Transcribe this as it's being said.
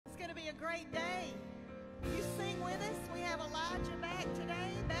great day. You sing with us. We have Elijah back today,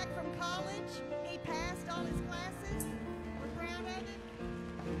 back from college. He passed all his classes. We're proud of him.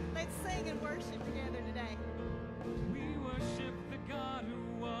 Let's sing and worship together today. We worship the God who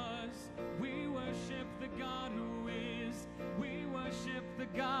was. We worship the God who is. We worship the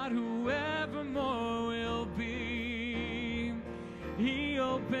God who evermore will be. He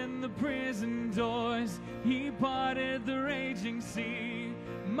opened the prison doors. He parted the raging sea.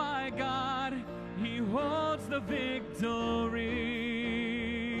 My God, He holds the victory.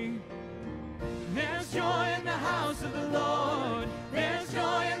 There's joy in the house of the Lord. There's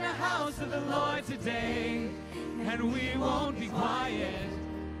joy in the house of the Lord today. And we won't be quiet.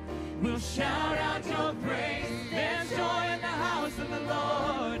 We'll shout out your praise. There's joy in the house of the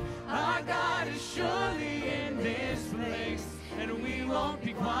Lord. Our God is surely in this place. And we won't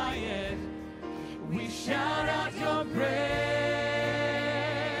be quiet. We shout out your praise.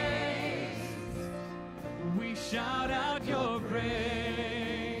 We shout out your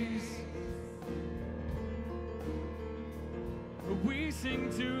praise. We sing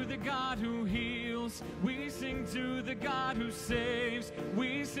to the God who heals. We sing to the God who saves.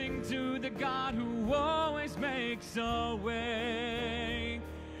 We sing to the God who always makes a way.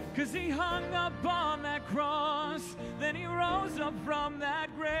 'Cause He hung up on that cross, then He rose up from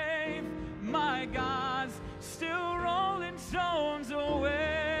that grave. My God's still rolling stones away.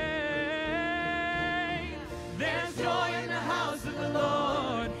 There's joy in the house of the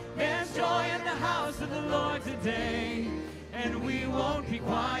Lord. There's joy in the house of the Lord today. And we won't be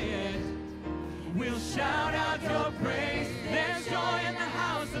quiet. We'll shout out your praise. There's joy in the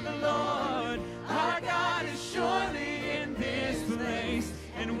house of the Lord. Our God is surely in this place.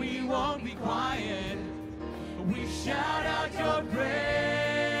 And we won't be quiet. We shout out your praise.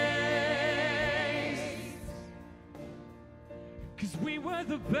 'Cause we were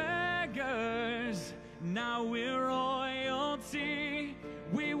the beggars, now we're royalty.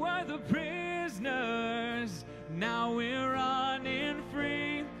 We were the prisoners, now we're running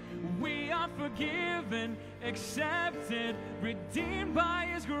free. We are forgiven, accepted, redeemed by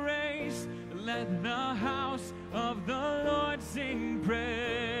His grace. Let the house of the Lord sing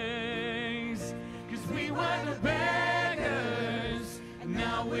praise. 'Cause we were the beggars,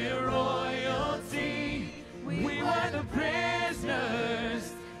 now we're royalty. We were the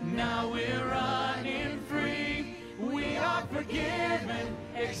prisoners, now we're running free. We are forgiven,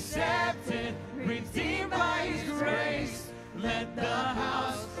 accepted, redeemed by His grace. Let the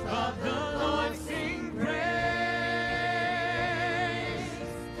house of the Lord sing praise.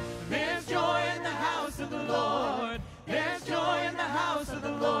 There's joy in the house of the Lord. There's joy in the house of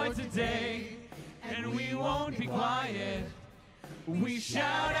the Lord today. And we won't be quiet. We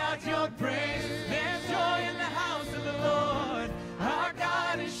shout out your praise. There's joy in the house of the Lord. Our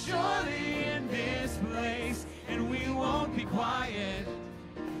God is surely in this place. And we won't be quiet.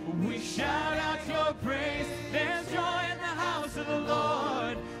 We shout out your praise. There's joy in the house of the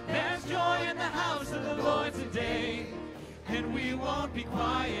Lord. There's joy in the house of the Lord today. And we won't be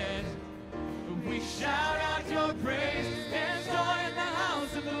quiet. We shout out your praise. There's joy in the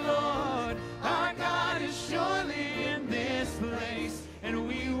house of the Lord. Our God is surely in this place. And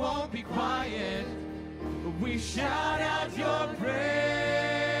we won't be quiet. We shout out your praise.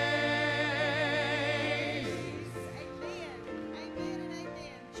 Amen. Amen and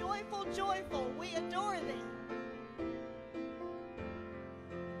amen. Joyful, joyful, we adore Thee.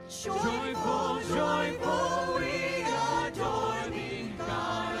 Joyful, joyful, we adore Thee,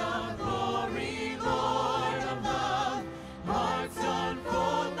 God of glory, Lord of love. Hearts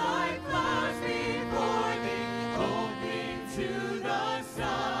unfold like flowers before Thee, opening to the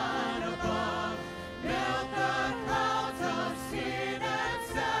sun above. Melt the clouds of sin and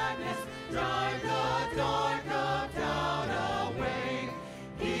sadness, drive the dark of doubt away.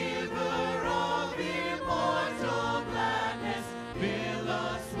 Giver of immortal gladness, fill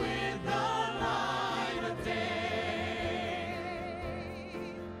us with the light of day.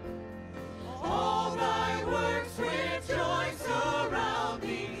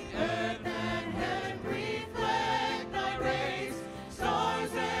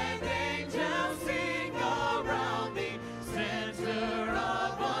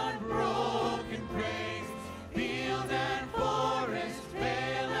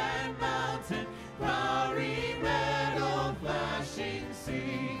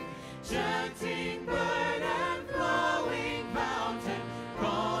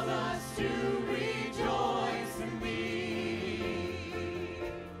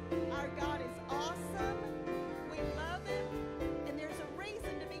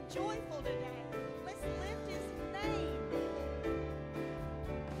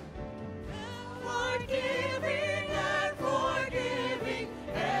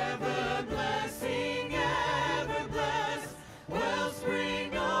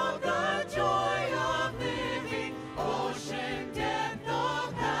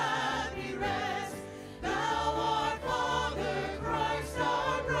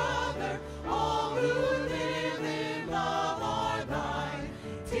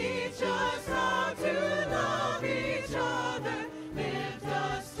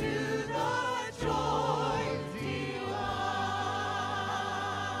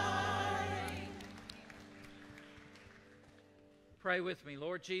 Pray with me.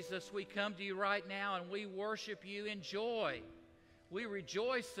 Lord Jesus, we come to you right now and we worship you in joy. We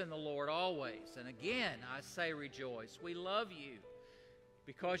rejoice in the Lord always. And again, I say rejoice. We love you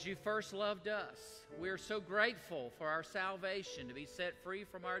because you first loved us. We are so grateful for our salvation, to be set free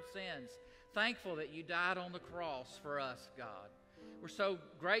from our sins. Thankful that you died on the cross for us, God. We're so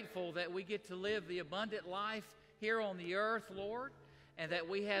grateful that we get to live the abundant life here on the earth, Lord, and that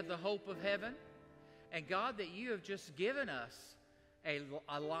we have the hope of heaven. And God, that you have just given us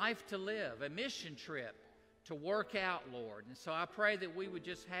a life to live, a mission trip to work out, Lord. And so I pray that we would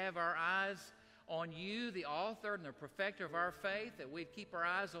just have our eyes on you, the author and the perfecter of our faith, that we'd keep our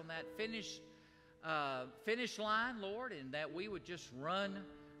eyes on that finish line, Lord, and that we would just run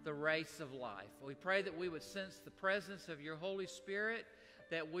the race of life. We pray that we would sense the presence of your Holy Spirit,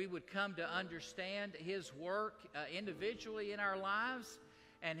 that we would come to understand his work individually in our lives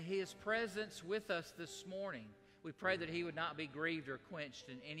and his presence with us this morning. We pray that he would not be grieved or quenched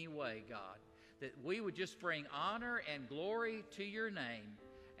in any way, God, that we would just bring honor and glory to your name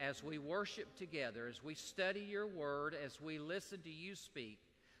as we worship together, as we study your word, as we listen to you speak.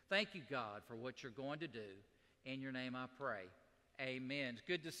 Thank you, God, for what you're going to do. In your name I pray. Amen. It's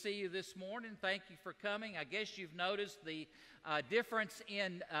good to see you this morning. Thank you for coming. I guess you've noticed the difference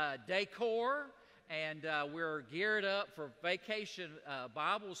in decor, and we're geared up for Vacation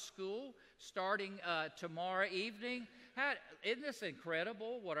Bible School starting tomorrow evening. Isn't this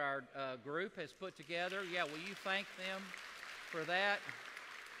incredible what our group has put together? Yeah, will you thank them for that?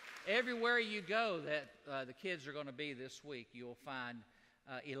 Everywhere you go that the kids are going to be this week, you'll find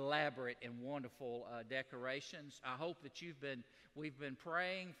elaborate and wonderful decorations. I hope that we've been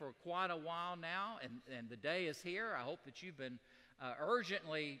praying for quite a while now, and the day is here. I hope that you've been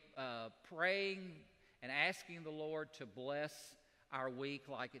urgently praying and asking the Lord to bless our week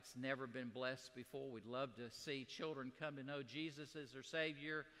like it's never been blessed before. We'd love to see children come to know Jesus as their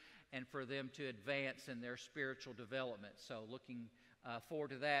Savior and for them to advance in their spiritual development. So looking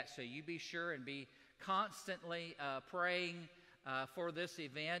forward to that. So you be sure and be constantly praying for this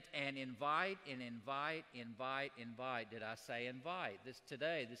event, and invite. Did I say invite? This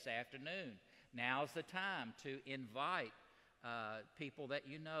afternoon. Now's the time to invite people that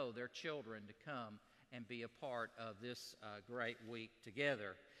you know, their children, to come and be a part of this great week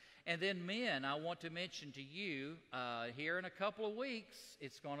together. And then men, I want to mention to you, here in a couple of weeks,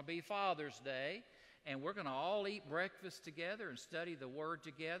 it's going to be Father's Day, and we're going to all eat breakfast together and study the Word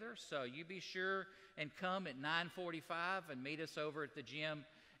together. So you be sure and come at 9:45 and meet us over at the gym,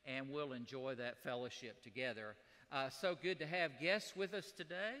 and we'll enjoy that fellowship together. So good to have guests with us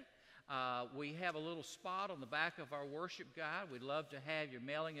today. We have a little spot on the back of our worship guide. We'd love to have your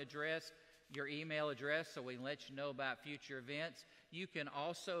mailing address, your email address, so we can let you know about future events. You can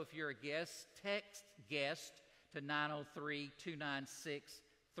also, if you're a guest, text guest to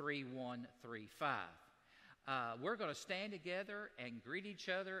 903-296-3135. We're going to stand together and greet each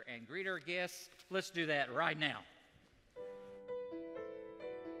other and greet our guests. Let's do that right now.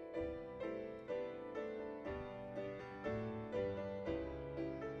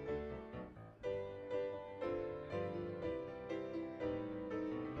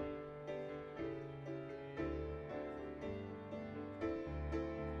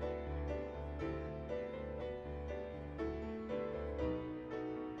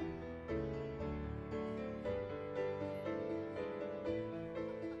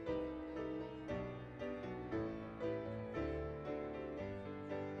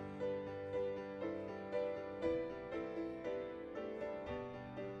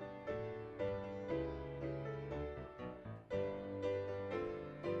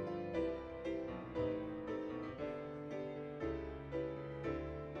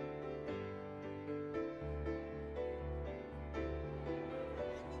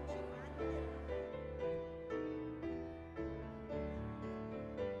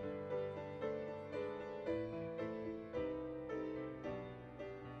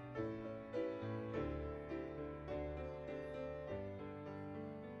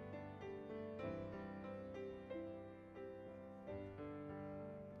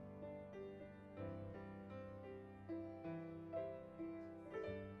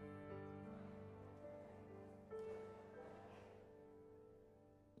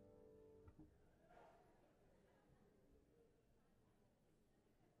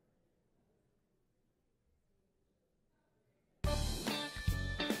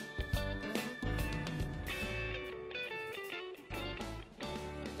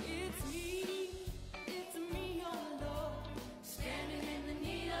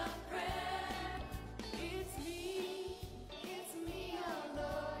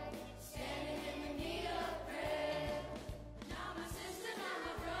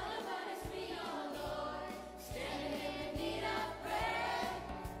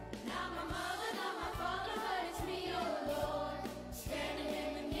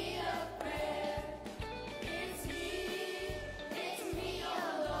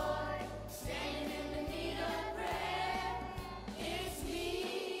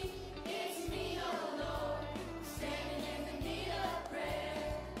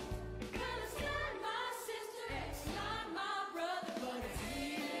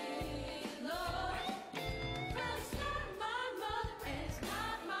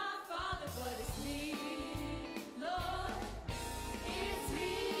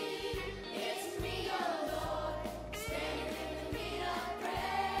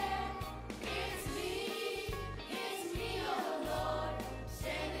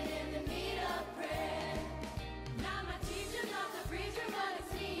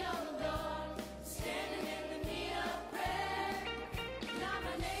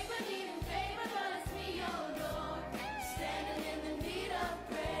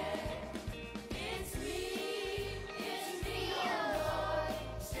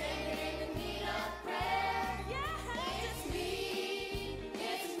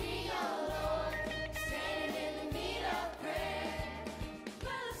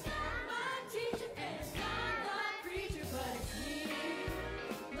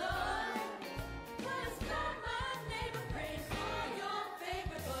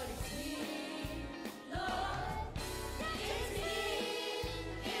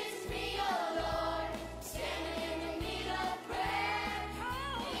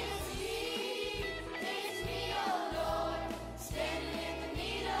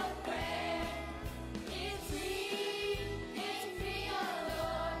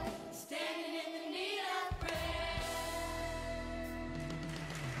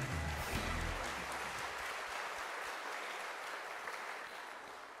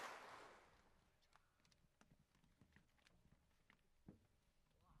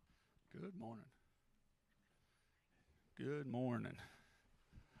 Good morning. Good morning.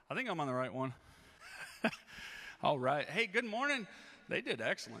 I think I'm on the right one. All right. Hey, good morning. They did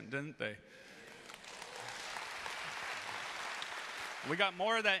excellent, didn't they? We got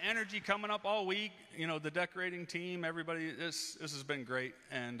more of that energy coming up all week. You know, the decorating team, everybody, this has been great.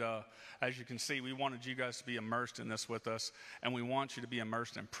 And as you can see, we wanted you guys to be immersed in this with us. And we want you to be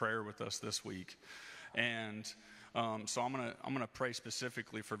immersed in prayer with us this week. And so I'm gonna pray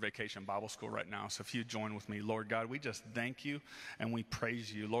specifically for Vacation Bible School right now. So if you join with me, Lord God, we just thank you and we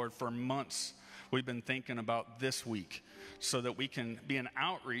praise you. Lord, for months we've been thinking about this week so that we can be an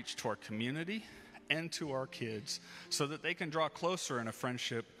outreach to our community and to our kids so that they can draw closer in a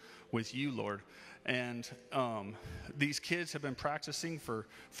friendship with you, Lord. And these kids have been practicing for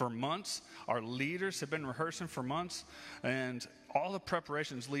months. Our leaders have been rehearsing for months. And all the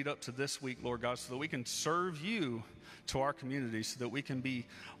preparations lead up to this week, Lord God, so that we can serve you to our community, so that we can be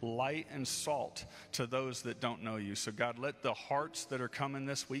light and salt to those that don't know you. So, God, let the hearts that are coming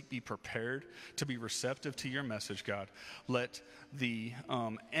this week be prepared to be receptive to your message, God. Let the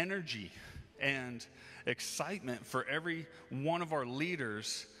energy and excitement for every one of our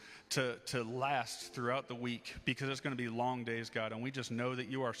leaders to last throughout the week, because it's going to be long days, God, and we just know that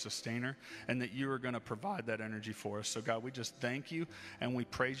you are sustainer and that you are going to provide that energy for us. So, God, we just thank you and we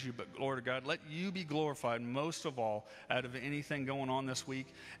praise you. But, Lord God, let you be glorified most of all out of anything going on this week,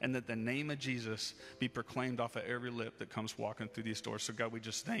 and that the name of Jesus be proclaimed off of every lip that comes walking through these doors. So, God, we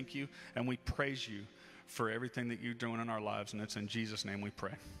just thank you and we praise you for everything that you're doing in our lives, and it's in Jesus' name we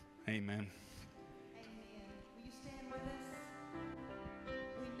pray. Amen.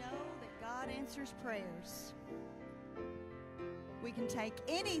 God answers prayers. We can take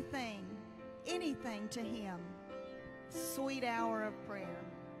anything to Him. Sweet hour of prayer.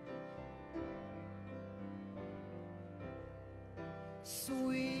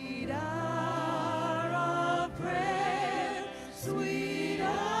 Sweet hour of prayer. Sweet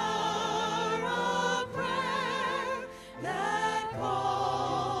hour of prayer that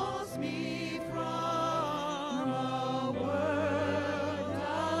calls me from a world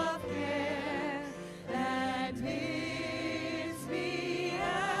of care, that meets me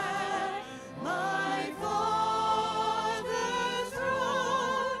at my Father's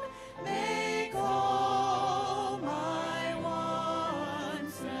throne.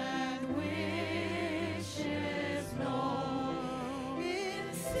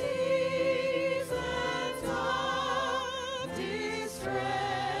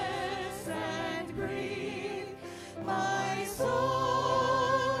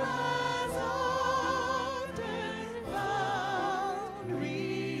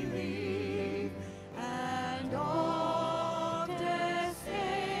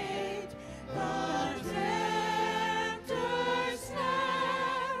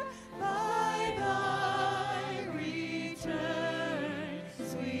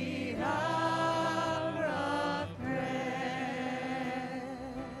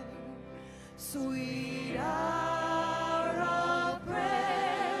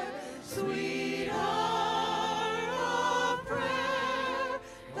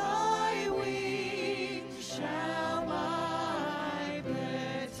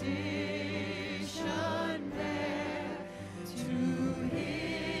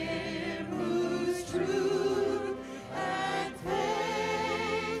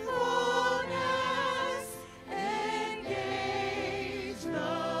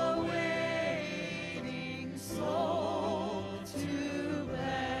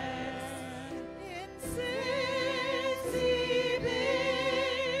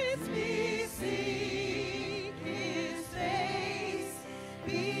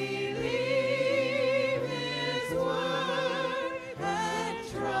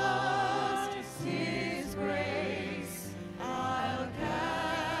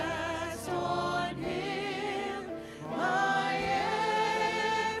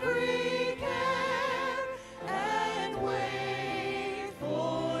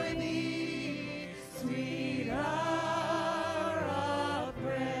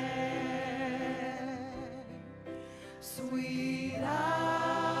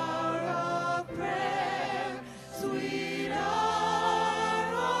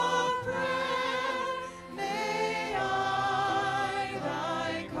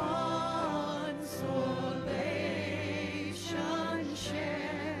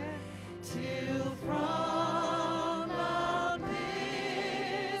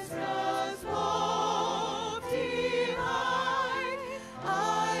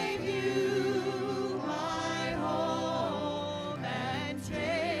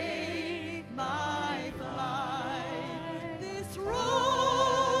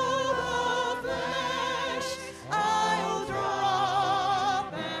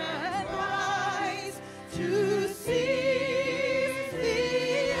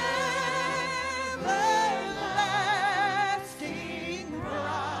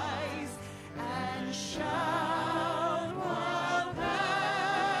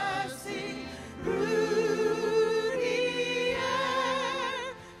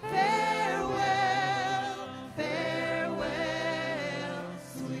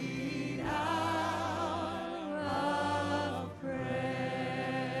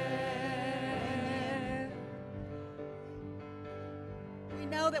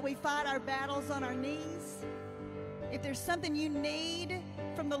 know that we fight our battles on our knees? If there's something you need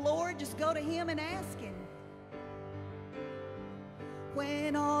from the Lord, just go to Him and ask Him.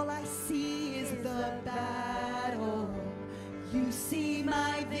 When all I see is the battle, you see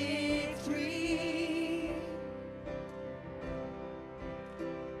my victory.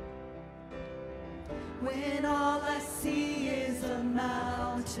 When all I see is a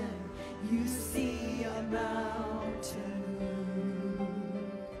mountain, you see a mountain moved.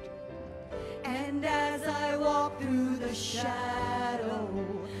 And as I walk through the shadow,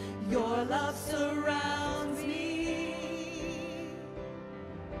 your love surrounds me.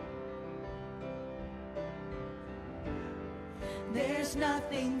 There's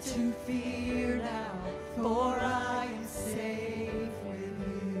nothing to fear now, for I am safe with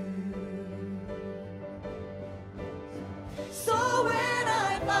you. So when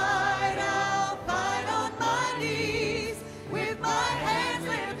I fight, I'll fight on my knees with my hands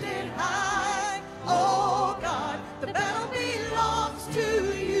lifted high. Oh God, the battle belongs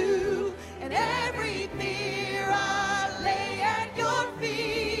to you, and every fear I lay at your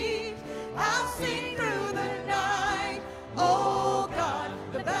feet. I'll sing through the night. Oh God,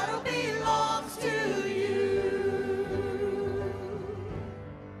 the battle belongs to you.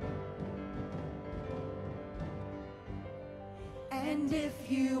 And if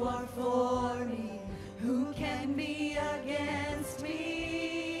you are for me, who can be against me?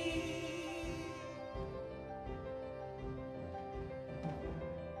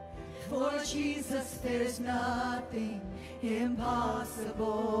 For Jesus, there's nothing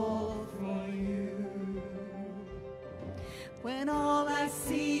impossible for you. When all I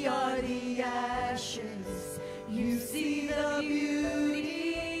see are the ashes, you see the beauty.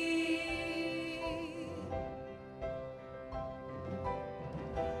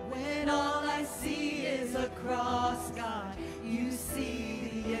 When all I see is a cross, God, you see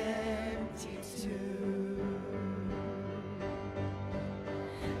the empty tomb.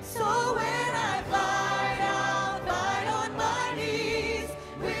 So when I fight, I'll fight on my knees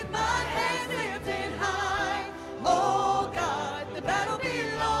with my hands lifted high. Oh God, the battle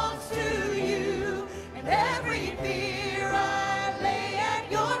belongs to you, and every fear I lay at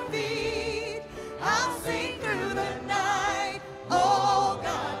your feet. I'll sing through the night. Oh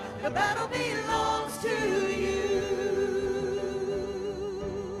God, the battle belongs to you.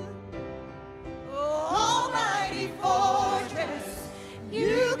 Oh, almighty fortress,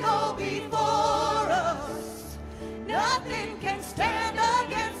 you go before us. Nothing can stand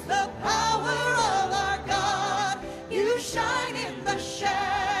against the power of our God. You shine in the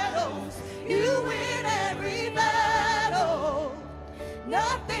shadows. You win every battle.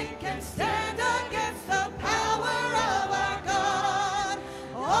 Nothing can stand against the power of our God.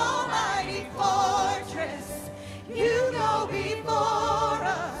 Almighty fortress, you go before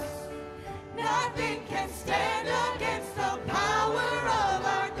us. Nothing can stand against the power of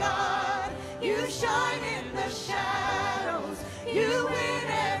our God. You shine in the shadows. You win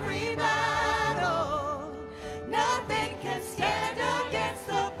every battle. Nothing can stand against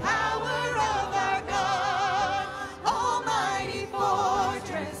the power of our God. Almighty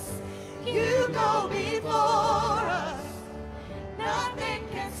fortress, you go before us. Nothing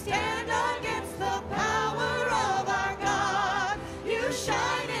can stand against the power of our God. You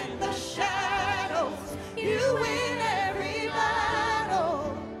shine in the shadows. You win every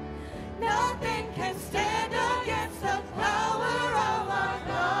battle. Nothing can stand against the power of our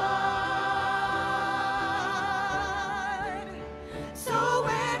God. So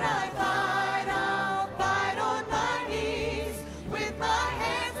when I fight, I'll fight on my knees with my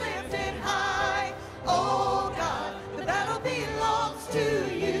hands lifted high. Oh God, the battle belongs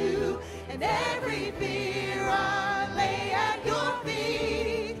to you, and every fear I lay at your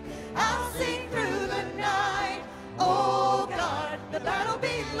feet. I'll sing through the night. Oh God, the battle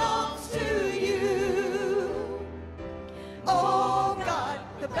belongs to you. Oh God,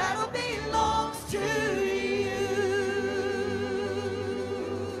 the battle belongs to you.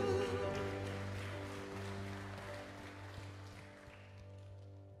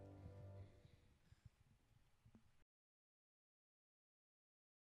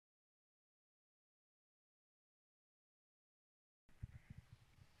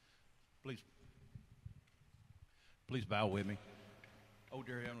 Please bow with me. Oh,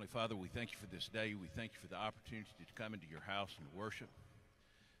 dear Heavenly Father, we thank you for this day. We thank you for the opportunity to come into your house and worship.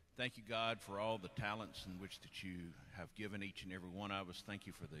 Thank you, God, for all the talents in which that you have given each and every one of us. Thank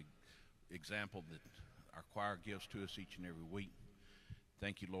you for the example that our choir gives to us each and every week.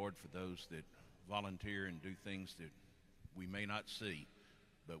 Thank you, Lord, for those that volunteer and do things that we may not see,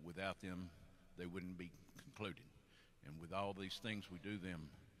 but without them, they wouldn't be concluded. And with all these things, we do them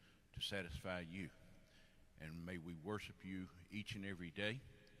to satisfy you. And may we worship you each and every day.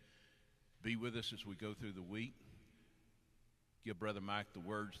 Be with us as we go through the week. Give Brother Mike the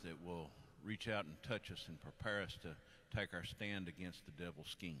words that will reach out and touch us and prepare us to take our stand against the devil's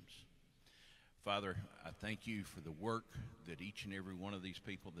schemes. Father, I thank you for the work that each and every one of these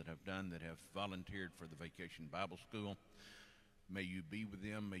people that have done, that have volunteered for the Vacation Bible School. May you be with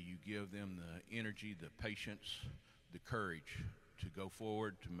them. May you give them the energy, the patience, the courage to go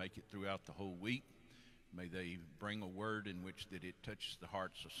forward, to make it throughout the whole week. May they bring a word in which that it touches the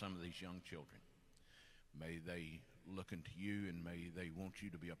hearts of some of these young children. May they look unto you, and may they want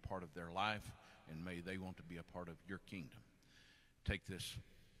you to be a part of their life, and may they want to be a part of your kingdom. Take this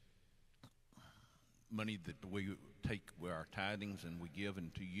money that we take with our tithings and we give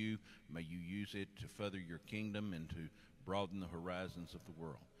unto you. May you use it to further your kingdom and to broaden the horizons of the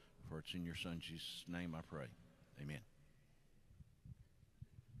world. For it's in your Son Jesus' name I pray. Amen.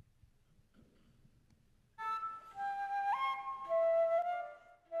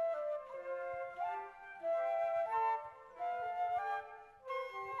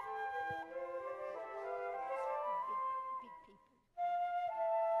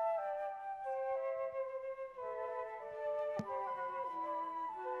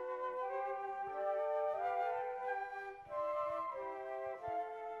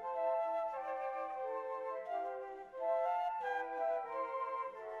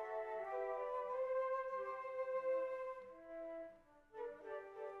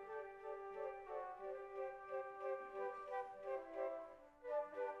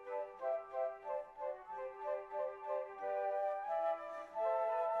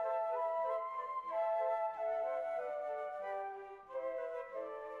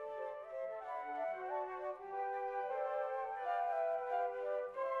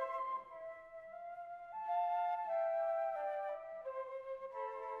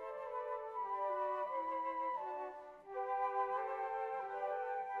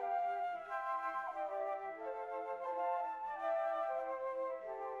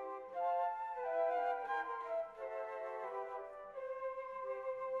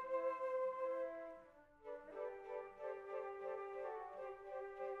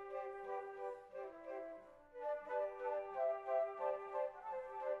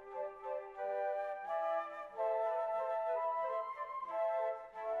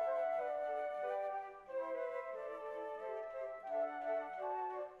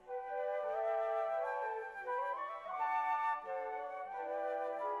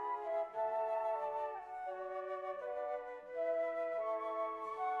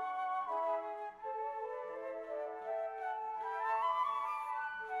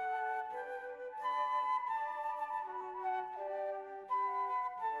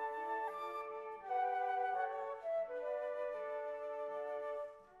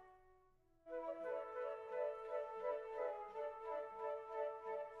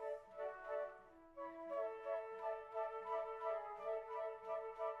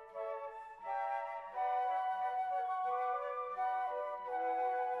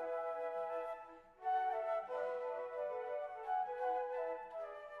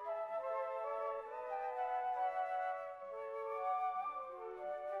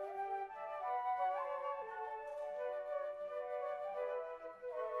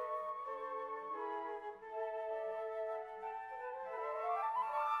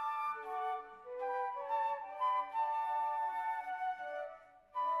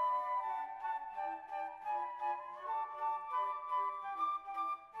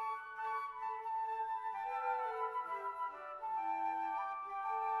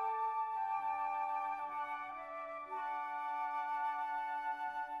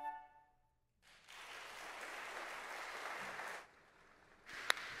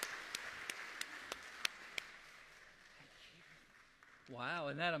 Wow,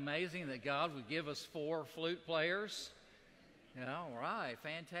 isn't that amazing that God would give us 4 flute players? Yeah, all right,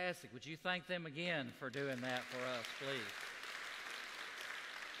 fantastic. Would you thank them again for doing that for us, please?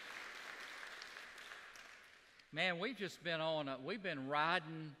 Man, we've just been we've been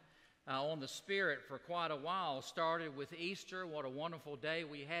riding on the Spirit for quite a while. Started with Easter, what a wonderful day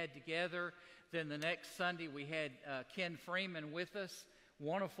we had together. Then the next Sunday we had Ken Freeman with us.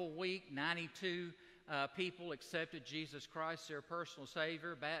 Wonderful week, 92 people accepted Jesus Christ, their personal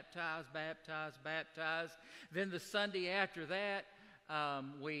Savior, baptized. Then the Sunday after that,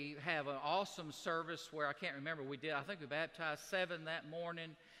 we have an awesome service where I can't remember, I think we baptized 7 that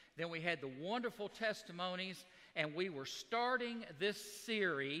morning. Then we had the wonderful testimonies, and we were starting this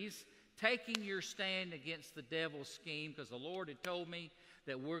series, Taking Your Stand Against the Devil's Scheme, because the Lord had told me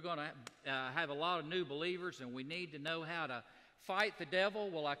that we're going to have a lot of new believers and we need to know how to fight the devil.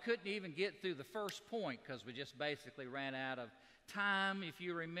 Well, I couldn't even get through the first point because we just basically ran out of time, if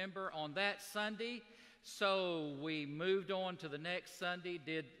you remember, on that Sunday. So we moved on to the next Sunday,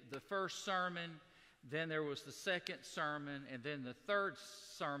 did the first sermon, then there was the second sermon, and then the third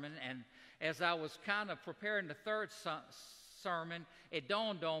sermon. And as I was kind of preparing the third sermon, it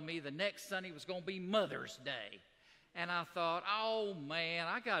dawned on me the next Sunday was going to be Mother's Day. And I thought, oh man,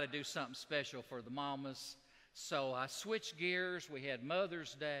 I got to do something special for the mamas. So I switched gears. We had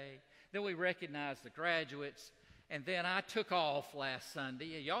Mother's Day. Then we recognized the graduates. And then I took off last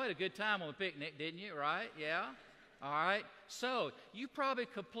Sunday. Y'all had a good time on the picnic, didn't you? Right? Yeah? All right. So you probably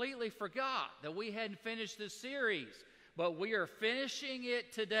completely forgot that we hadn't finished this series. But we are finishing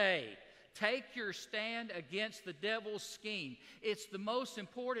it today. Take your stand against the devil's scheme. It's the most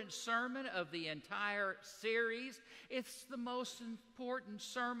important sermon of the entire series. It's the most important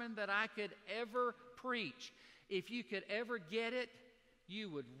sermon that I could ever preach. If you could ever get it, you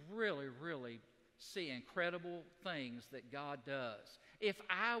would really, really see incredible things that God does. If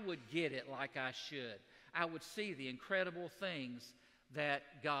I would get it like I should, I would see the incredible things that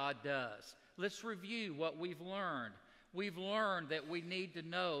God does. Let's review what we've learned. We've learned that we need to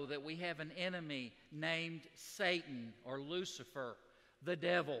know that we have an enemy named Satan or Lucifer, the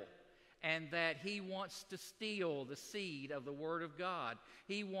devil, and that he wants to steal the seed of the Word of God.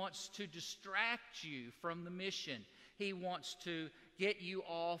 He wants to distract you from the mission. He wants to get you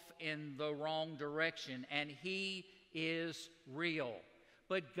off in the wrong direction, and he is real.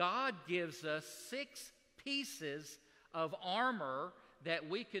 But God gives us 6 pieces of armor that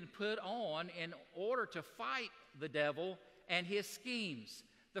we can put on in order to fight the devil and his schemes.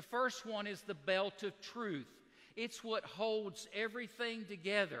 The first one is the belt of truth. It's what holds everything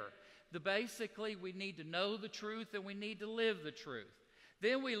together. Basically, we need to know the truth and we need to live the truth.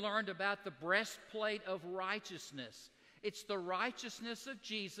 Then we learned about the breastplate of righteousness. It's the righteousness of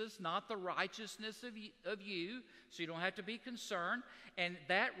Jesus, not the righteousness of you, so you don't have to be concerned. And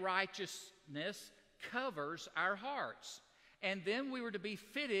that righteousness covers our hearts. And then we were to be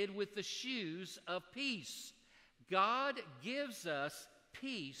fitted with the shoes of peace. God gives us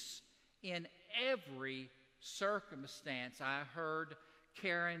peace in every circumstance. I heard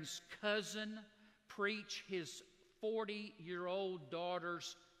Karen's cousin preach his 40-year-old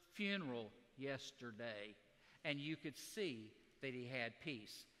daughter's funeral yesterday, and you could see that he had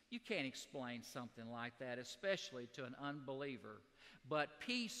peace. You can't explain something like that, especially to an unbeliever. But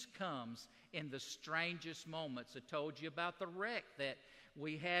peace comes in the strangest moments. I told you about the wreck that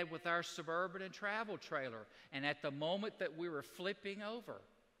we had with our Suburban and travel trailer. And at the moment that we were flipping over,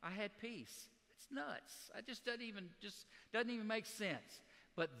 I had peace. It's nuts. It just doesn't even make sense.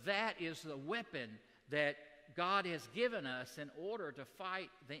 But that is the weapon that God has given us in order to fight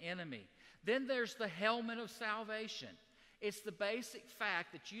the enemy. Then there's the helmet of salvation. It's the basic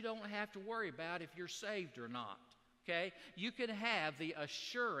fact that you don't have to worry about if you're saved or not. Okay? You can have the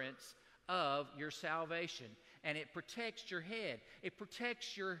assurance of your salvation, and it protects your head. It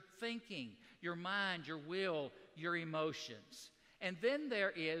protects your thinking, your mind, your will, your emotions. And then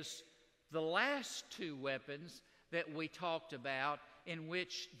there is the last 2 weapons that we talked about, in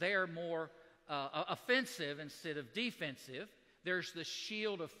which they're more offensive instead of defensive. There's the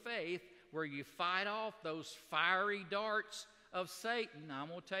shield of faith, where you fight off those fiery darts of Satan. I'm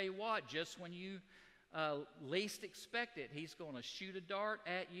going to tell you what, just when you least expect it, he's going to shoot a dart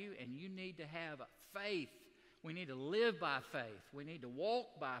at you, and you need to have faith. We need to live by faith. We need to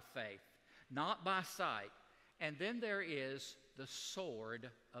walk by faith, not by sight. And then there is the sword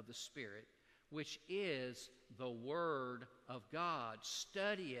of the Spirit, which is the Word of God.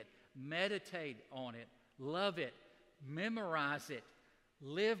 Study it, meditate on it, love it, memorize it,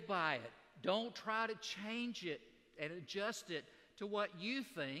 live by it. Don't try to change it and adjust it to what you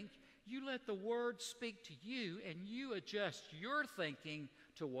think. You let the Word speak to you, and you adjust your thinking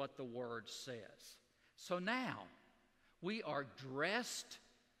to what the Word says. So now, we are dressed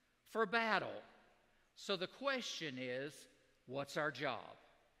for battle. So the question is, what's our job?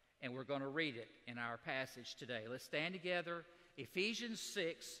 And we're going to read it in our passage today. Let's stand together. Ephesians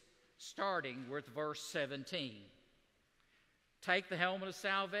 6, starting with verse 17. Take the helmet of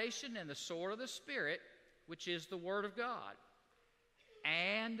salvation and the sword of the Spirit, which is the Word of God,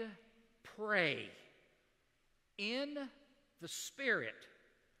 and pray in the Spirit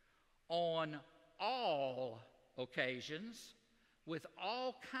on all occasions with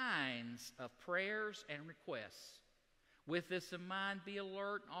all kinds of prayers and requests. With this in mind, be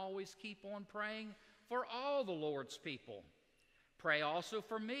alert and always keep on praying for all the Lord's people. Pray also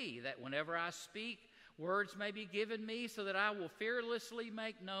for me, that whenever I speak, Words may be given me so that I will fearlessly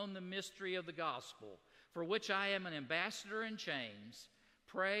make known the mystery of the gospel, for which I am an ambassador in chains.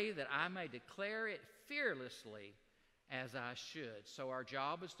 Pray that I may declare it fearlessly as I should. So our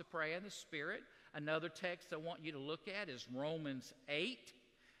job is to pray in the Spirit. Another text I want you to look at is Romans 8,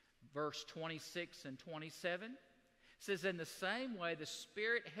 verse 26 and 27. It says, in the same way the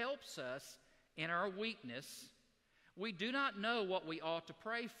Spirit helps us in our weakness. We do not know what we ought to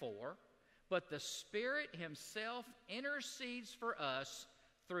pray for, but the Spirit himself intercedes for us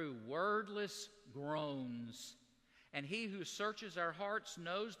through wordless groans. And he who searches our hearts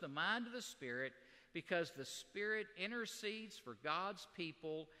knows the mind of the Spirit, because the Spirit intercedes for God's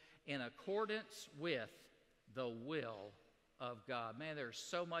people in accordance with the will of God. Man, there's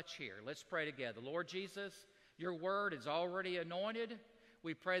so much here. Let's pray together. Lord Jesus, your word is already anointed.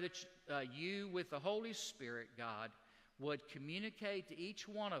 We pray that you, with the Holy Spirit, God, would communicate to each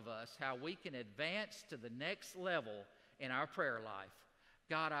one of us how we can advance to the next level in our prayer life.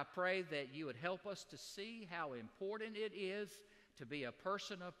 God, I pray that you would help us to see how important it is to be a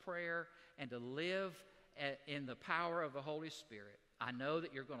person of prayer and to live in the power of the Holy Spirit. I know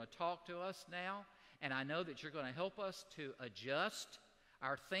that you're going to talk to us now, and I know that you're going to help us to adjust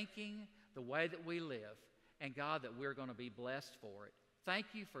our thinking, the way that we live, and God, that we're going to be blessed for it. Thank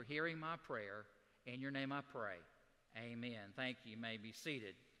you for hearing my prayer. In your name I pray. Amen. Thank you. You may be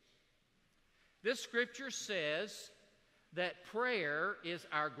seated. This scripture says that prayer is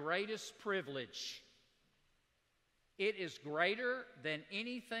our greatest privilege. It is greater than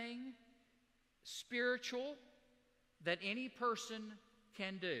anything spiritual that any person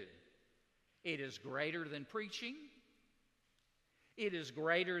can do. It is greater than preaching. It is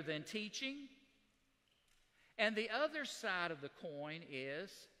greater than teaching. And the other side of the coin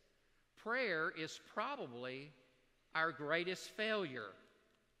is prayer is probably our greatest failure.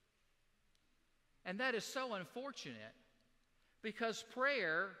 And that is so unfortunate, because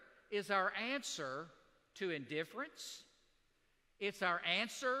prayer is our answer to indifference. It's our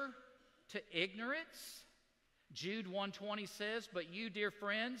answer to ignorance. Jude 1:20 says, but you, dear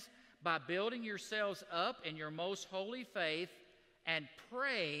friends, by building yourselves up in your most holy faith and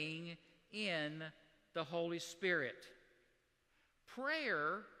praying in the Holy Spirit.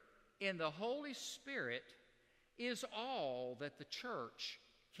 Prayer in the Holy Spirit is all that the church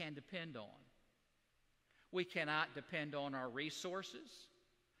can depend on. We cannot depend on our resources.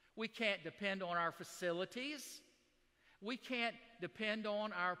 We can't depend on our facilities. We can't depend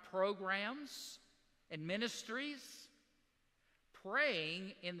on our programs and ministries.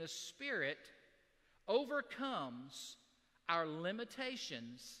 Praying in the Spirit overcomes our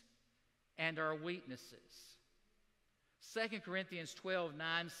limitations and our weaknesses. 2 Corinthians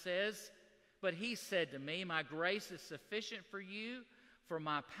 12:9 says, but he said to me, my grace is sufficient for you, for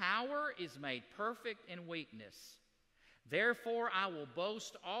my power is made perfect in weakness. Therefore I will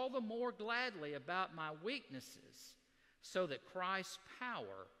boast all the more gladly about my weaknesses, so that Christ's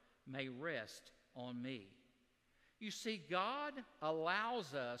power may rest on me. You see, God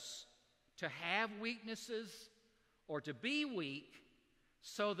allows us to have weaknesses or to be weak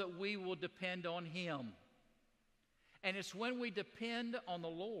so that we will depend on him. And it's when we depend on the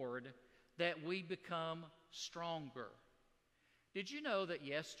Lord that we become stronger. Did you know that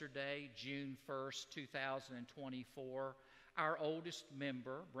yesterday, June 1st, 2024, our oldest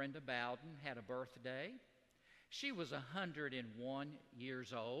member, Brenda Bowden, had a birthday? She was 101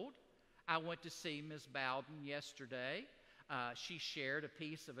 years old. I went to see Ms. Bowden yesterday. She shared a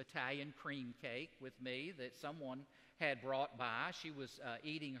piece of Italian cream cake with me that someone had brought by. She was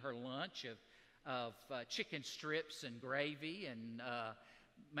eating her lunch of chicken strips and gravy and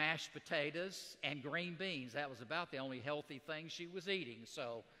mashed potatoes and green beans. That was about the only healthy thing she was eating,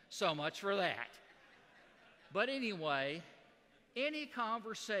 so much for that. But anyway, any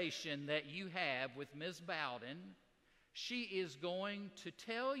conversation that you have with Ms. Bowden, she is going to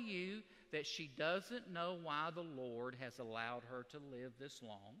tell you that she doesn't know why the Lord has allowed her to live this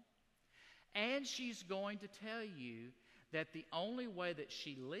long. And she's going to tell you that the only way that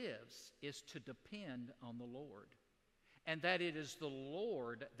she lives is to depend on the Lord. And that it is the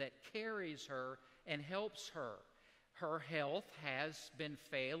Lord that carries her and helps her. Her health has been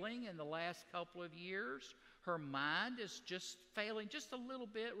failing in the last couple of years. Her mind is just failing just a little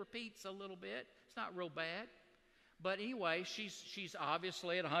bit, repeats a little bit. It's not real bad. But anyway, she's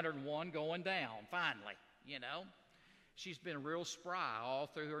obviously at 101 going down, finally, you know. She's been real spry all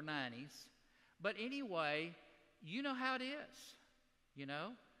through her 90s. But anyway, you know how it is, you know.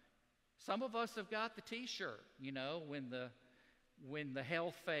 Some of us have got the T-shirt, you know, when the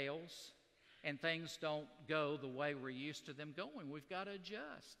health fails and things don't go the way we're used to them going. We've got to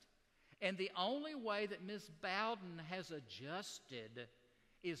adjust. And the only way that Ms. Bowden has adjusted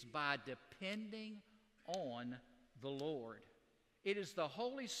is by depending on the Lord. It is the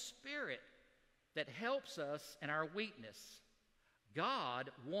Holy Spirit that helps us in our weakness. God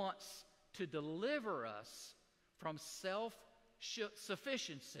wants to deliver us from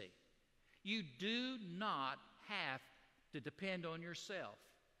self-sufficiency. You do not have to depend on yourself.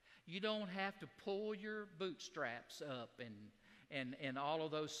 You don't have to pull your bootstraps up and all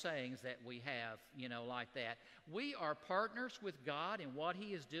of those sayings that we have, like that. We are partners with God in what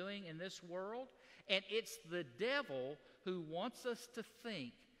He is doing in this world, and it's the devil who wants us to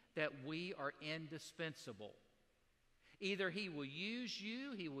think that we are indispensable. Either he will use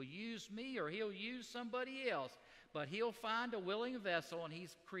you, he will use me, or he'll use somebody else, but he'll find a willing vessel, and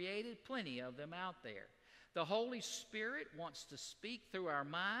He's created plenty of them out there. The Holy Spirit wants to speak through our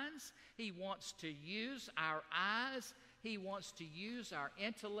minds. He wants to use our eyes. He wants to use our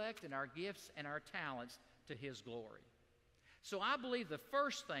intellect and our gifts and our talents to His glory. So I believe the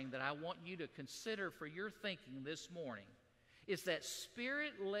first thing that I want you to consider for your thinking this morning is that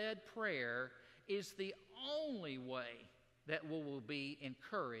Spirit-led prayer is the only way that we will be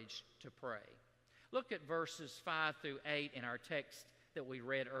encouraged to pray. Look at verses 5 through 8 in our text that we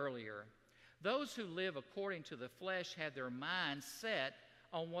read earlier. Those who live according to the flesh have their minds set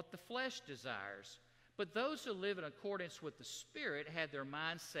on what the flesh desires. But those who live in accordance with the Spirit have their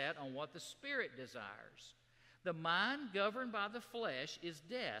minds set on what the Spirit desires. The mind governed by the flesh is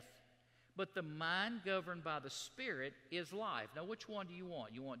death, but the mind governed by the Spirit is life. Now, which one do you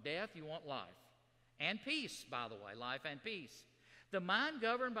want? You want death, you want life. And peace, by the way, life and peace. The mind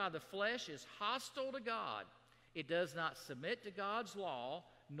governed by the flesh is hostile to God. It does not submit to God's law,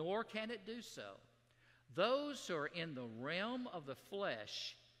 nor can it do so. Those who are in the realm of the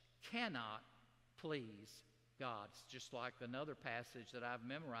flesh cannot please God. It's just like another passage that I've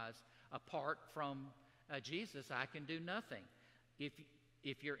memorized. Apart from Jesus, I can do nothing.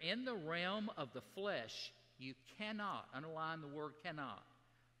 If you're in the realm of the flesh, you cannot, underline the word cannot,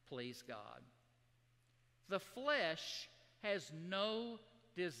 please God. The flesh has no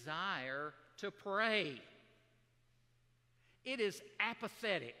desire to pray. It is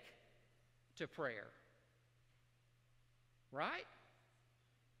apathetic to prayer. Right?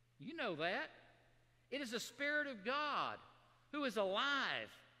 You know that. It is the Spirit of God who is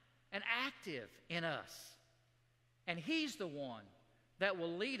alive and active in us. And He's the one that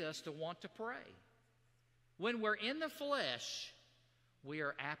will lead us to want to pray. When we're in the flesh, we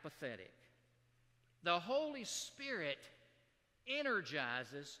are apathetic. The Holy Spirit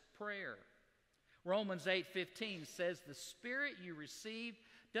energizes prayer. Romans 8:15 says, "The Spirit you received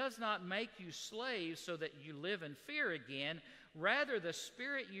does not make you slaves so that you live in fear again. Rather, the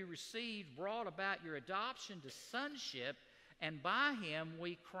Spirit you received brought about your adoption to sonship, and by Him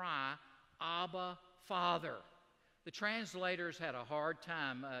we cry, Abba, Father." The translators had a hard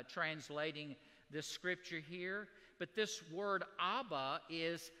time translating this scripture here, but this word Abba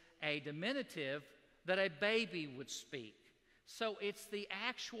is a diminutive that a baby would speak. So it's the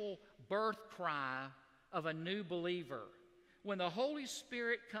actual birth cry of a new believer. When the Holy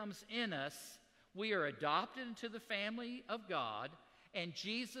Spirit comes in us, we are adopted into the family of God, and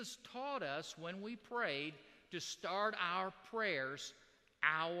Jesus taught us when we prayed to start our prayers,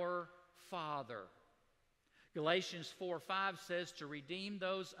 Our Father. Galatians 4:5 says to redeem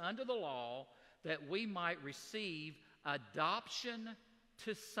those under the law that we might receive adoption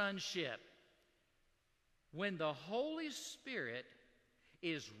to sonship. When the Holy Spirit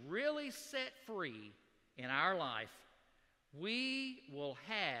is really set free in our life, we will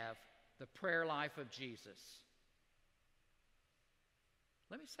have the prayer life of Jesus.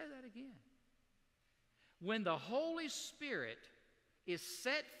 Let me say that again. When the Holy Spirit is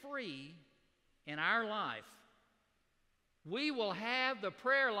set free in our life, we will have the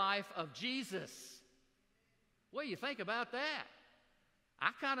prayer life of Jesus. What do you think about that?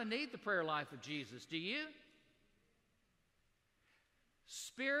 I kind of need the prayer life of Jesus. Do you?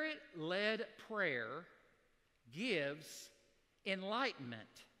 Spirit-led prayer gives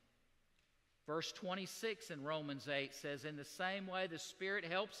enlightenment. Verse 26 in Romans 8 says, "In the same way the Spirit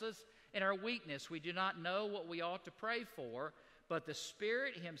helps us in our weakness. We do not know what we ought to pray for, but the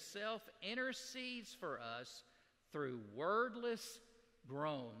Spirit Himself intercedes for us through wordless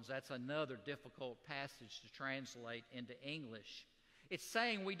groans." That's another difficult passage to translate into English. It's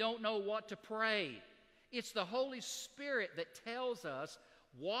saying we don't know what to pray. It's the Holy Spirit that tells us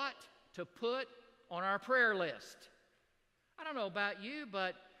what to put on our prayer list. I don't know about you,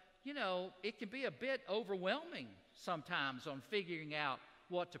 but, it can be a bit overwhelming sometimes on figuring out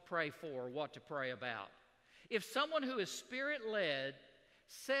what to pray for or what to pray about. If someone who is Spirit-led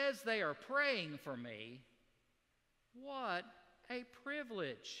says they are praying for me, what a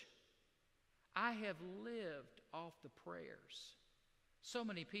privilege. I have lived off the prayers. So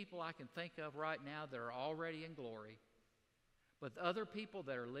many people I can think of right now that are already in glory, but other people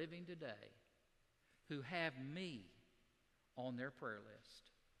that are living today who have me on their prayer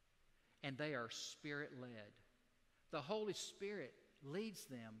list, and they are Spirit-led. The Holy Spirit leads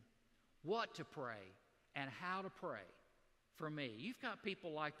them what to pray and how to pray for me. You've got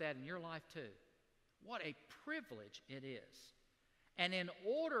people like that in your life too. What a privilege it is. And in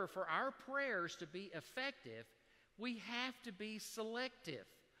order for our prayers to be effective, we have to be selective.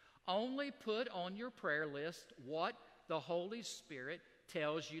 Only put on your prayer list what the Holy Spirit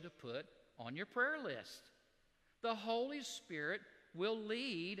tells you to put on your prayer list. The Holy Spirit will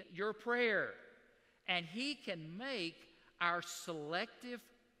lead your prayer, and He can make our selective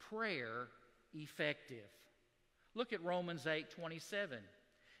prayer effective. Look at Romans 8:27.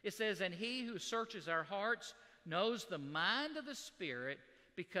 It says, "And He who searches our hearts knows the mind of the Spirit,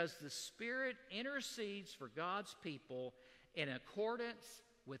 because the Spirit intercedes for God's people in accordance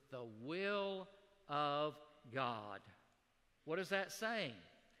with the will of God." What is that saying?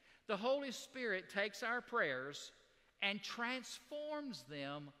 The Holy Spirit takes our prayers and transforms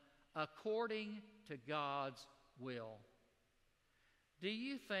them according to God's will. Do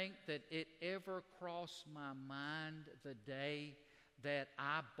you think that it ever crossed my mind the day that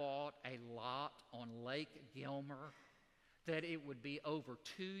I bought a lot on Lake Gilmer, that it would be over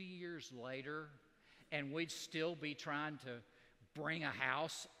 2 years later and we'd still be trying to bring a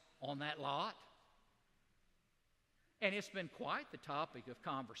house on that lot? And it's been quite the topic of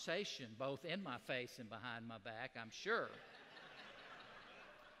conversation, both in my face and behind my back, I'm sure.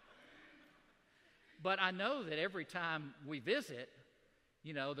 But I know that every time we visit,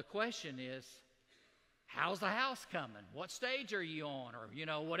 you know, the question is, how's the house coming? What stage are you on? Or, you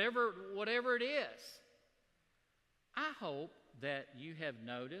know, whatever it is. I hope that you have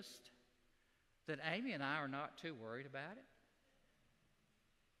noticed that Amy and I are not too worried about it.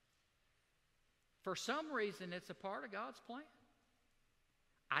 For some reason, it's a part of God's plan.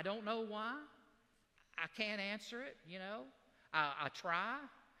 I don't know why. I can't answer it, you know. I try.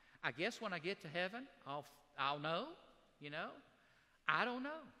 I guess when I get to heaven, I'll know, you know. I don't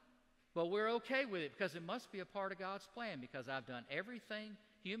know. But we're okay with it because it must be a part of God's plan, because I've done everything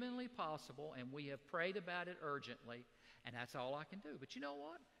humanly possible and we have prayed about it urgently, and that's all I can do. But you know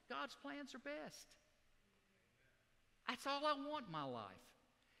what? God's plans are best. That's all I want in my life,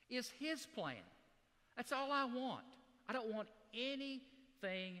 is His plan. That's all I want. I don't want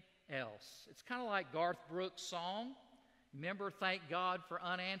anything else. It's kind of like Garth Brooks' song. Remember, thank God for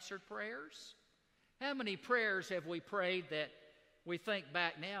unanswered prayers? How many prayers have we prayed that we think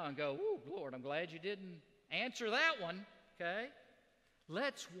back now and go, "Ooh, Lord, I'm glad you didn't answer that one," okay?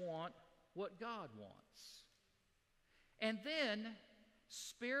 Let's want what God wants. And then,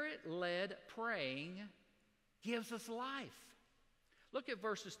 Spirit-led praying gives us life. Look at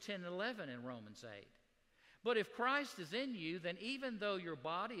verses 10 and 11 in Romans 8. "But if Christ is in you, then even though your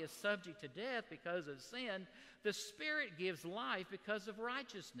body is subject to death because of sin, the Spirit gives life because of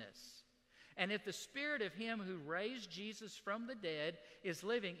righteousness. And if the Spirit of Him who raised Jesus from the dead is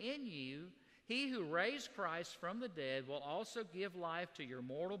living in you, He who raised Christ from the dead will also give life to your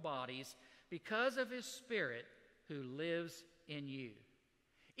mortal bodies because of His Spirit who lives in you."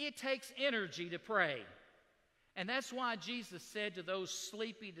 It takes energy to pray. And that's why Jesus said to those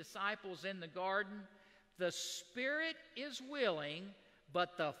sleepy disciples in the garden, "The spirit is willing,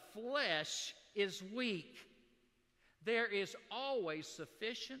 but the flesh is weak." There is always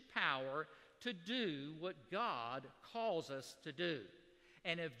sufficient power to do what God calls us to do.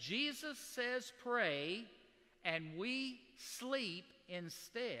 And if Jesus says pray and we sleep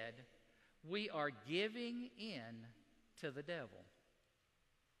instead, we are giving in to the devil.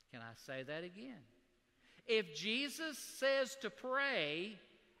 Can I say that again? If Jesus says to pray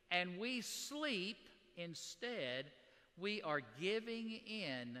and we sleep instead, we are giving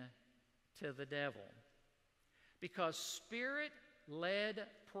in to the devil. Because Spirit-led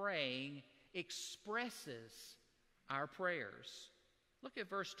praying expresses our prayers. Look at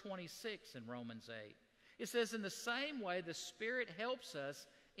verse 26 in Romans 8. It says, "In the same way the Spirit helps us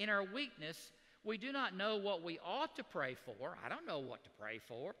in our weakness. We do not know what we ought to pray for." I don't know what to pray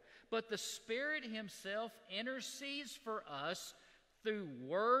for. "But the Spirit Himself intercedes for us through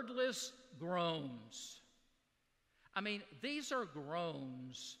wordless groans." I mean, these are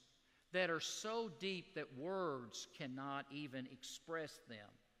groans that are so deep that words cannot even express them.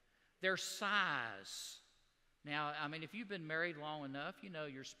 They're sighs. Now, I mean, if you've been married long enough, you know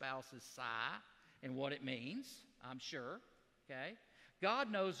your spouse's sigh and what it means, I'm sure, okay?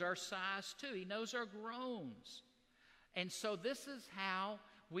 God knows our sighs too. He knows our groans. And so this is how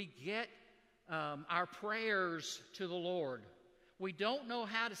we get our prayers to the Lord. We don't know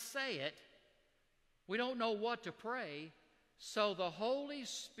how to say it. We don't know what to pray. So the Holy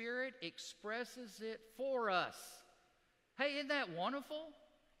Spirit expresses it for us. Hey, isn't that wonderful?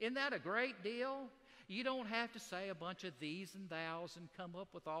 Isn't that a great deal? You don't have to say a bunch of these and thous and come up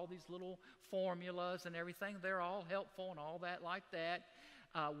with all these little formulas and everything. They're all helpful and all that like that.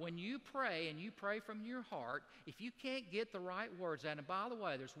 When you pray and you pray from your heart, if you can't get the right words out, and by the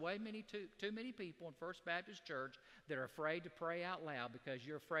way, there's too many people in First Baptist Church that are afraid to pray out loud because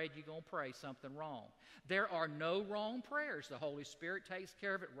you're afraid you're going to pray something wrong. There are no wrong prayers. The Holy Spirit takes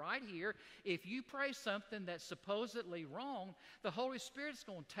care of it right here. If you pray something that's supposedly wrong, the Holy Spirit's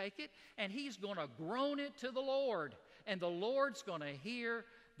going to take it and He's going to groan it to the Lord. And the Lord's going to hear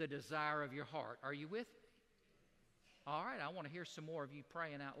the desire of your heart. Are you with me? All right, I want to hear some more of you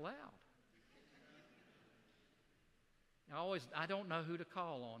praying out loud. I don't know who to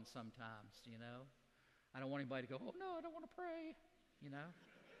call on sometimes, you know. I don't want anybody to go, oh, no, I don't want to pray, you know.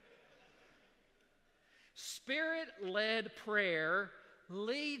 Spirit-led prayer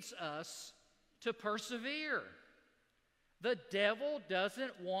leads us to persevere. The devil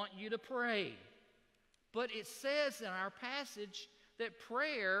doesn't want you to pray. But it says in our passage that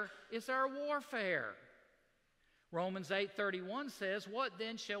prayer is our warfare. Romans 8:31 says, what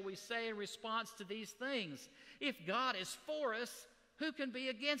then shall we say in response to these things? If God is for us, who can be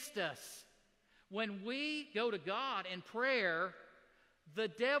against us? When we go to God in prayer, the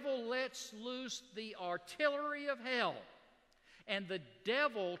devil lets loose the artillery of hell. And the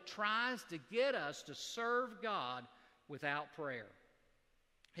devil tries to get us to serve God without prayer.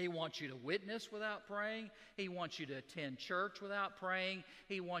 He wants you to witness without praying. He wants you to attend church without praying.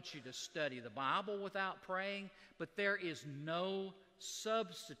 He wants you to study the Bible without praying. But there is no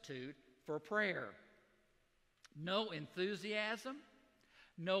substitute for prayer. No enthusiasm,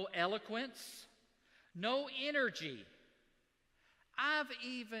 no eloquence, no energy. I've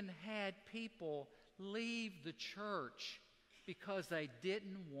even had people leave the church because they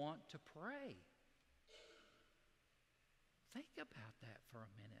didn't want to pray. Think about that for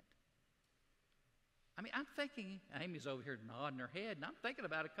a minute. I mean, I'm thinking, Amy's over here nodding her head, and I'm thinking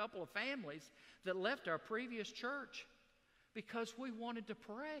about a couple of families that left our previous church because we wanted to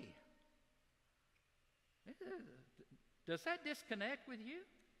pray. Does that disconnect with you?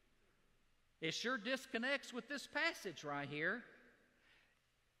 It sure disconnects with this passage right here.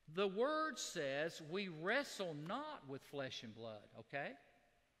 The Word says we wrestle not with flesh and blood, okay?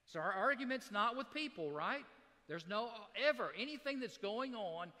 So our argument's not with people, right? There's no ever anything that's going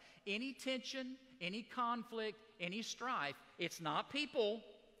on, any tension, any conflict, any strife. It's not people.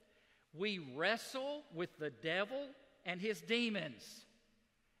 We wrestle with the devil and his demons.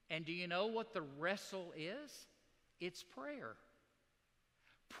 And do you know what the wrestle is? It's prayer.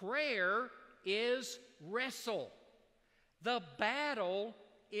 Prayer is wrestle. The battle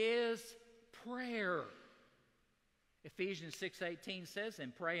is prayer. Ephesians 6:18 says,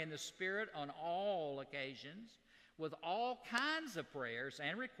 and pray in the Spirit on all occasions, with all kinds of prayers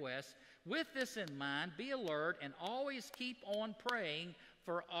and requests. With this in mind, be alert and always keep on praying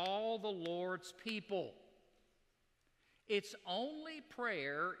for all the Lord's people. It's only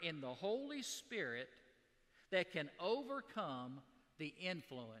prayer in the Holy Spirit that can overcome the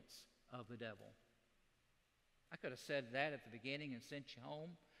influence of the devil. I could have said that at the beginning and sent you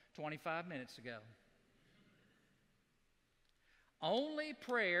home 25 minutes ago. Only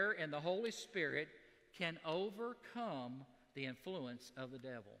prayer in the Holy Spirit can overcome the influence of the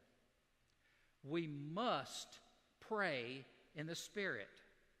devil. We must pray in the Spirit.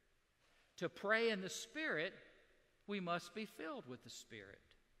 To pray in the Spirit, we must be filled with the Spirit.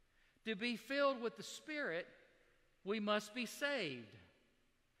 To be filled with the Spirit, we must be saved.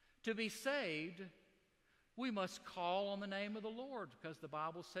 To be saved, we must call on the name of the Lord, because the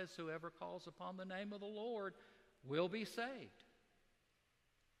Bible says whoever calls upon the name of the Lord will be saved.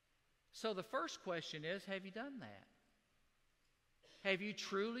 So the first question is, have you done that? Have you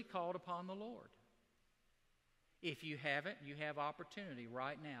truly called upon the Lord? If you haven't, you have opportunity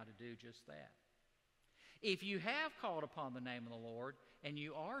right now to do just that. If you have called upon the name of the Lord and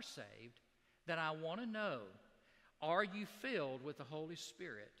you are saved, then I want to know, are you filled with the Holy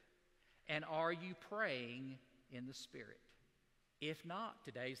Spirit? And are you praying in the Spirit? If not,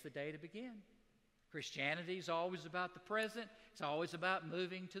 today's the day to begin. Christianity is always about the present. It's always about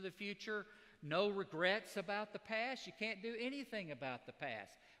moving to the future. No regrets about the past. You can't do anything about the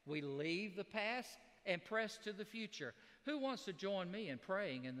past. We leave the past and press to the future. Who wants to join me in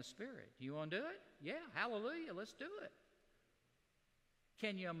praying in the Spirit? You want to do it? Yeah, hallelujah, let's do it.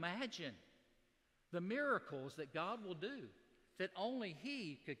 Can you imagine the miracles that God will do that only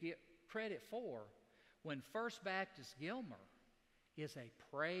He could get credit for when First Baptist Gilmer is a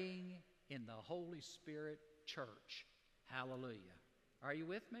praying in the Holy Spirit church? Hallelujah. Are you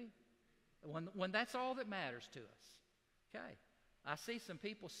with me? When that's all that matters to us. Okay. I see some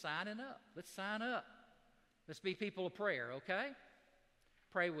people signing up. Let's sign up. Let's be people of prayer, okay?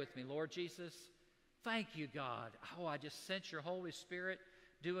 Pray with me. Lord Jesus, thank you, God. Oh, I just sense your Holy Spirit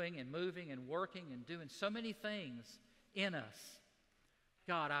doing and moving and working and doing so many things in us.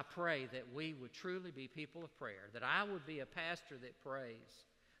 God, I pray that we would truly be people of prayer, that I would be a pastor that prays,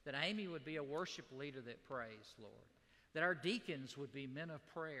 that Amy would be a worship leader that prays, Lord, that our deacons would be men of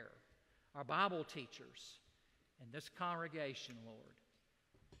prayer, our Bible teachers, and this congregation, Lord,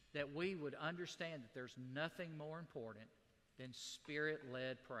 that we would understand that there's nothing more important than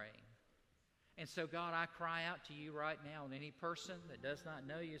Spirit-led praying. And so, God, I cry out to you right now, and any person that does not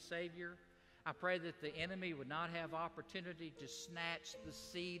know you, Savior, I pray that the enemy would not have opportunity to snatch the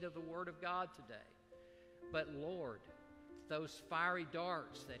seed of the Word of God today. But, Lord, those fiery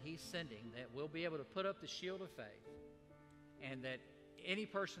darts that He's sending, that we'll be able to put up the shield of faith, and that any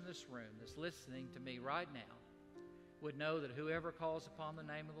person in this room that's listening to me right now would know that whoever calls upon the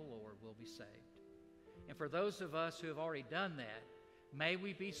name of the Lord will be saved. And for those of us who have already done that, may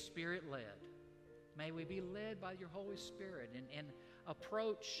we be Spirit-led. May we be led by your Holy Spirit and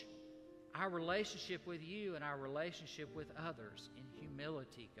approach our relationship with you and our relationship with others in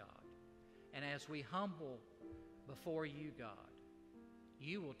humility, God. And as we humble before you, God,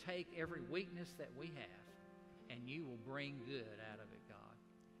 you will take every weakness that we have and you will bring good out of it, God.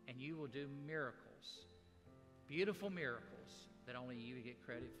 And you will do miracles, beautiful miracles that only you get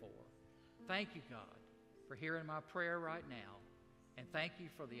credit for. Thank you, God, for hearing my prayer right now. And thank you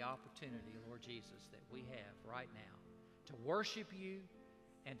for the opportunity, Lord Jesus, that we have right now to worship you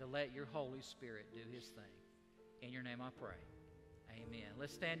and to let your Holy Spirit do his thing. In your name I pray. Amen.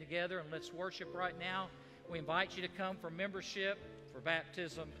 Let's stand together and let's worship right now. We invite you to come for membership, for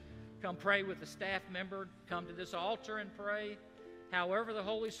baptism. Come pray with a staff member. Come to this altar and pray. However the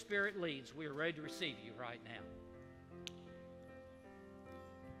Holy Spirit leads, we are ready to receive you right now.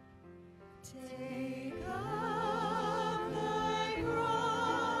 Take up thy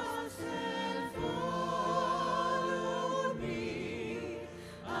cross and follow me.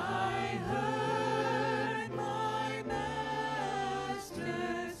 I heard my Master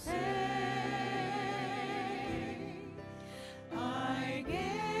say, I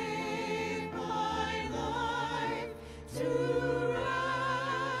gave my life to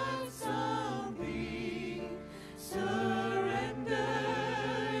ransom thee. Surrender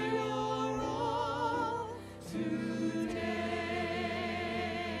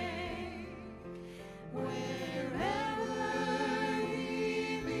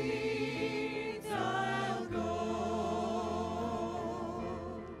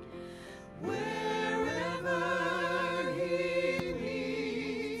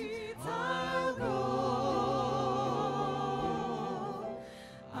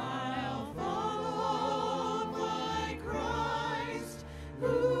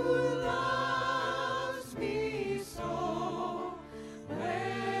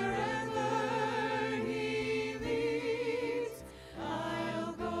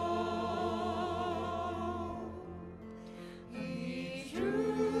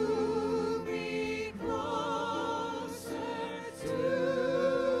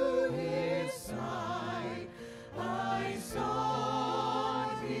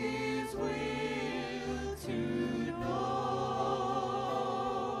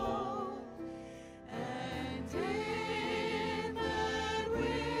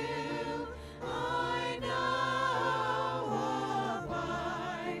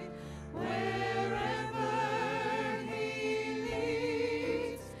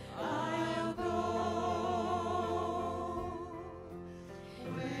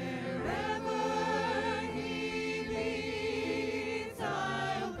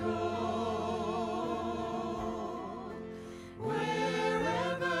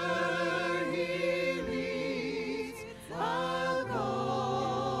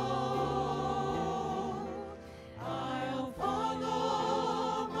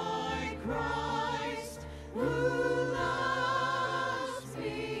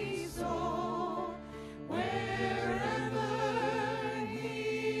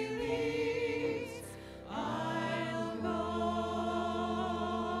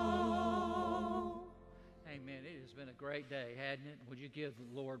Great day, hadn't it? Would you give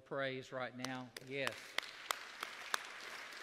the Lord praise right now? Yes.